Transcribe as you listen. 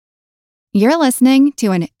You're listening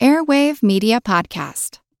to an Airwave Media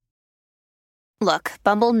Podcast. Look,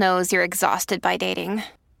 Bumble knows you're exhausted by dating.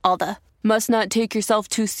 All the, must not take yourself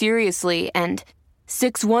too seriously, and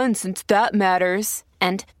 6'1" since that matters,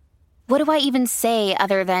 and what do I even say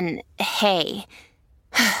other than, hey?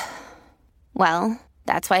 Well,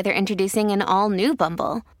 that's why they're introducing an all-new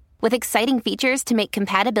Bumble, with exciting features to make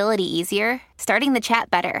compatibility easier, starting the chat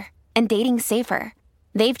better, and dating safer.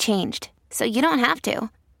 They've changed, so you don't have to.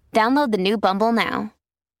 Download the new Bumble now.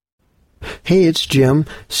 Hey, it's Jim.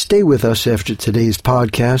 Stay with us after today's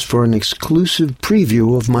podcast for an exclusive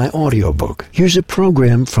preview of my audiobook. Here's a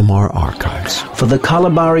program from our archives. For the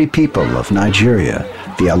Kalabari people of Nigeria,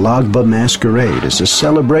 the Alagba Masquerade is a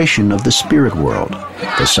celebration of the spirit world.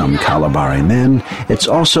 For some Kalabari men, it's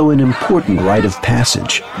also an important rite of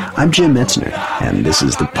passage. I'm Jim Metzner, and this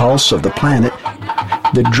is the Pulse of the Planet.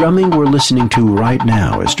 The drumming we're listening to right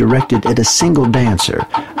now is directed at a single dancer,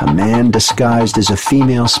 a man disguised as a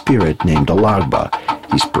female spirit named Alagba.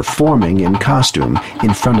 He's performing in costume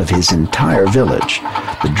in front of his entire village.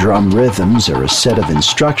 The drum rhythms are a set of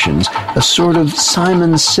instructions, a sort of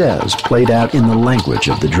Simon Says played out in the language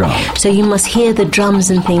of the drum. So you must hear the drums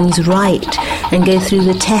and things right and go through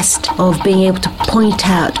the test of being able to point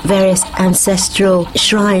out various ancestral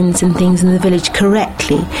shrines and things in the village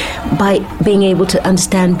correctly by being able to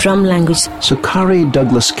understand drum language. Sakari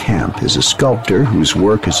Douglas Camp is a sculptor whose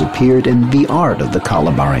work has appeared in The Art of the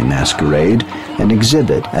Kalabari Masquerade, an exhibit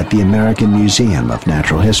at the American Museum of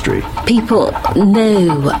Natural History. People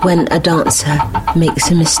know when a dancer makes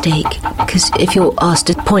a mistake, because if you're asked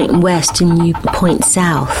to point west and you point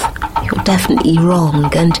south, you're definitely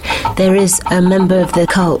wrong. And there is a member of the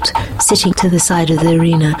cult sitting to the side of the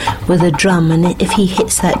arena with a drum, and if he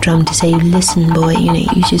hits that drum to say, listen boy,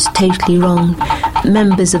 you're just totally wrong,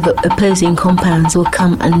 members of opposing compounds will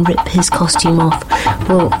come and rip his costume off,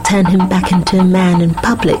 will turn him back into a man in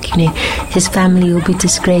public. His family will be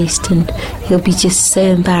disgraced and he'll be just so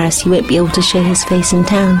embarrassed he won't be able to show his face in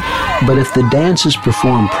town. But if the dance is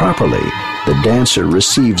performed properly, the dancer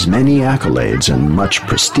receives many accolades and much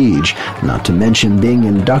prestige, not to mention being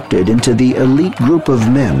inducted into the elite group of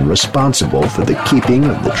men responsible for the keeping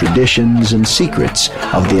of the traditions and secrets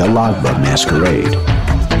of the Alagba Masquerade.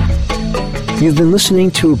 You've been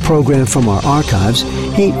listening to a program from our archives.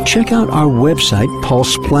 Hey, check out our website,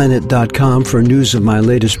 pulseplanet.com, for news of my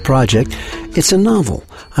latest project. It's a novel.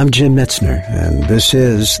 I'm Jim Metzner, and this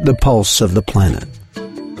is The Pulse of the Planet.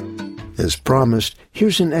 As promised,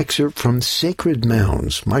 here's an excerpt from Sacred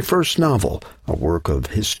Mounds, my first novel, a work of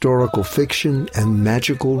historical fiction and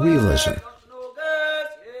magical realism.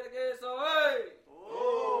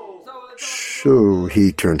 So,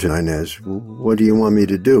 he turned to Inez. What do you want me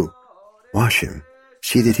to do? Wash him.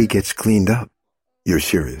 See that he gets cleaned up. You're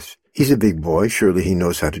serious. He's a big boy. Surely he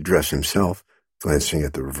knows how to dress himself. Glancing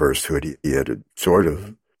at the reversed hood, he added, sort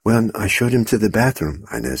of. When I showed him to the bathroom,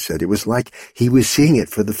 Inez said, it was like he was seeing it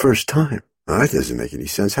for the first time. That doesn't make any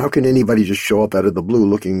sense. How can anybody just show up out of the blue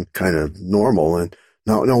looking kind of normal and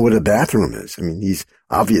not know what a bathroom is? I mean, he's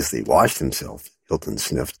obviously washed himself. Hilton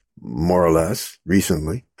sniffed. More or less,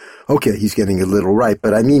 recently. Okay, he's getting a little ripe,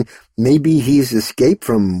 but I mean, maybe he's escaped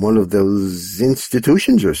from one of those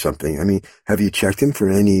institutions or something. I mean, have you checked him for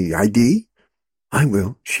any ID? I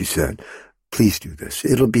will, she said. Please do this.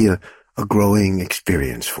 It'll be a growing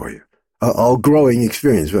experience for you. A growing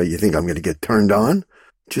experience. Well, you think I'm going to get turned on?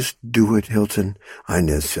 Just do it, Hilton,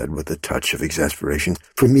 Inez said with a touch of exasperation.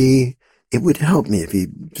 For me, it would help me if he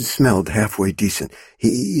smelled halfway decent.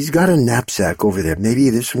 He's got a knapsack over there. Maybe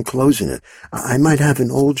there's some clothes in it. I might have an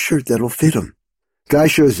old shirt that'll fit him. Guy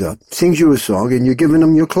shows up, sings you a song, and you're giving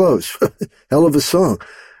him your clothes. Hell of a song.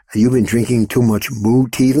 Have you been drinking too much moo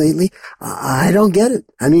tea lately? I don't get it.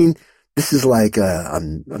 I mean, this is like a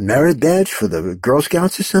merit badge for the Girl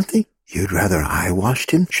Scouts or something? You'd rather I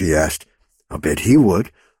washed him? She asked. I'll bet he would.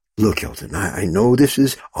 Look, Hilton, I know this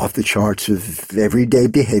is off the charts of everyday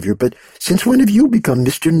behavior, but since when have you become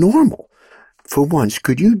Mr. Normal? For once,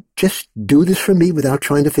 could you just do this for me without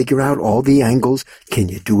trying to figure out all the angles? Can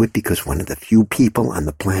you do it because one of the few people on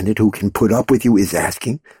the planet who can put up with you is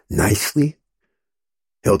asking nicely?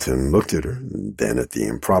 Hilton looked at her, then at the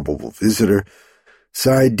improbable visitor,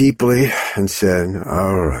 sighed deeply, and said,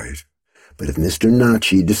 all right, but if Mr.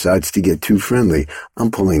 Nachi decides to get too friendly,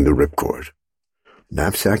 I'm pulling the ripcord.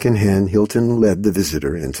 Knapsack in hand, Hilton led the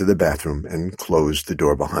visitor into the bathroom and closed the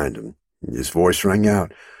door behind him. His voice rang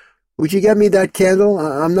out, would you get me that candle?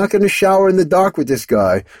 I'm not going to shower in the dark with this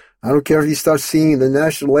guy. I don't care if he starts singing the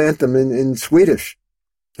national anthem in Swedish.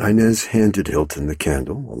 Inez handed Hilton the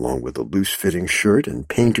candle, along with a loose-fitting shirt and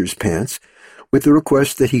painter's pants, with the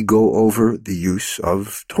request that he go over the use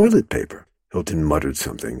of toilet paper. Hilton muttered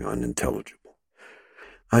something unintelligible.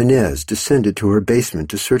 Inez descended to her basement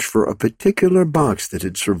to search for a particular box that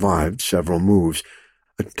had survived several moves,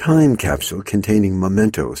 a time capsule containing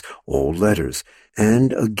mementos, old letters,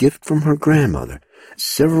 and a gift from her grandmother,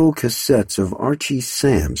 several cassettes of Archie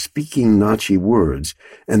Sam speaking Nazi words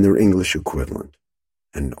and their English equivalent,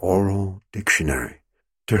 an oral dictionary.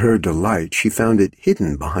 To her delight, she found it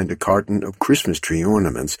hidden behind a carton of Christmas tree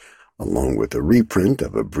ornaments, along with a reprint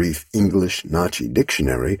of a brief English Nazi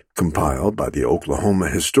dictionary compiled by the Oklahoma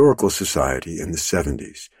Historical Society in the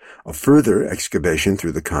 70s. A further excavation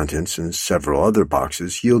through the contents and several other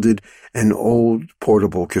boxes yielded an old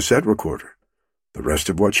portable cassette recorder. The rest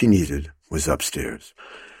of what she needed was upstairs.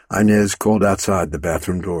 Inez called outside the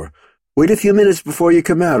bathroom door. "Wait a few minutes before you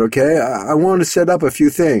come out, okay? I want to set up a few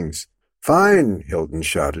things." "Fine," Hilton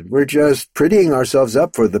shouted. "We're just prettying ourselves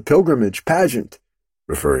up for the pilgrimage pageant,"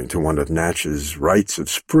 referring to one of Natchez Rites of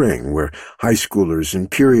Spring, where high schoolers in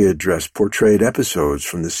period dress portrayed episodes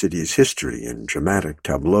from the city's history in dramatic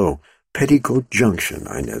tableau. Petticoat Junction,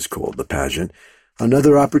 Inez called the pageant,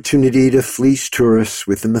 another opportunity to fleece tourists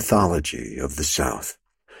with the mythology of the South.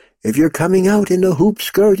 "If you're coming out in a hoop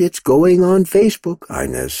skirt, it's going on Facebook,"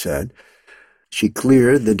 Inez said. She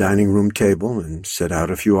cleared the dining room table and set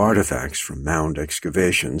out a few artifacts from mound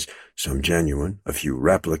excavations, some genuine, a few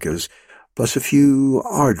replicas, plus a few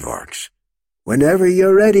aardvarks. "Whenever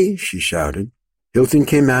you're ready," she shouted. Hilton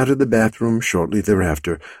came out of the bathroom shortly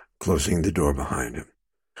thereafter, closing the door behind him.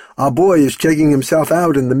 "Our boy is checking himself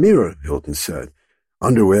out in the mirror," Hilton said.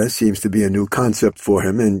 Underwear seems to be a new concept for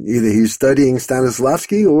him, and either he's studying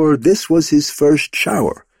Stanislavski or this was his first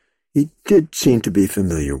shower. He did seem to be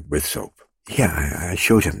familiar with soap. "Yeah, I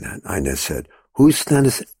showed him that," Inez said. "Who's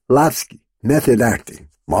Stanislavski? Method acting.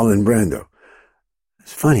 Marlon Brando."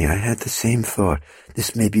 "It's funny, I had the same thought.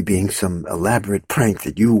 This may be being some elaborate prank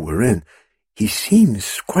that you were in. He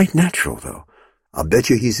seems quite natural, though. I'll bet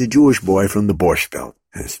you he's a Jewish boy from the Borscht Belt,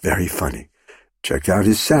 and it's very funny. Checked out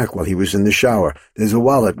his sack while he was in the shower. There's a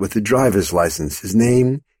wallet with a driver's license. His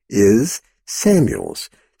name is Samuels.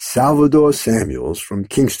 Salvador Samuels from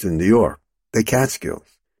Kingston, New York. The Catskills.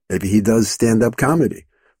 Maybe he does stand-up comedy.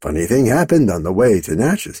 Funny thing happened on the way to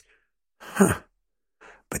Natchez." "Huh.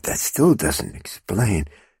 But that still doesn't explain.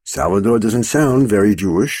 Salvador doesn't sound very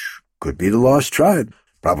Jewish. Could be the Lost Tribe.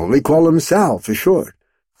 Probably call him Sal for short.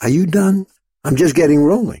 Are you done? I'm just getting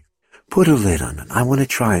rolling. Put a lid on it. I want to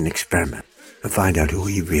try an experiment and find out who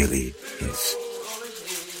he really is."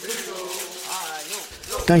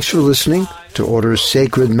 Thanks for listening. To order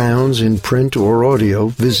Sacred Mounds in print or audio,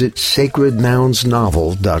 visit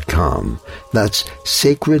sacredmoundsnovel.com. That's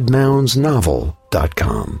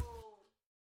sacredmoundsnovel.com.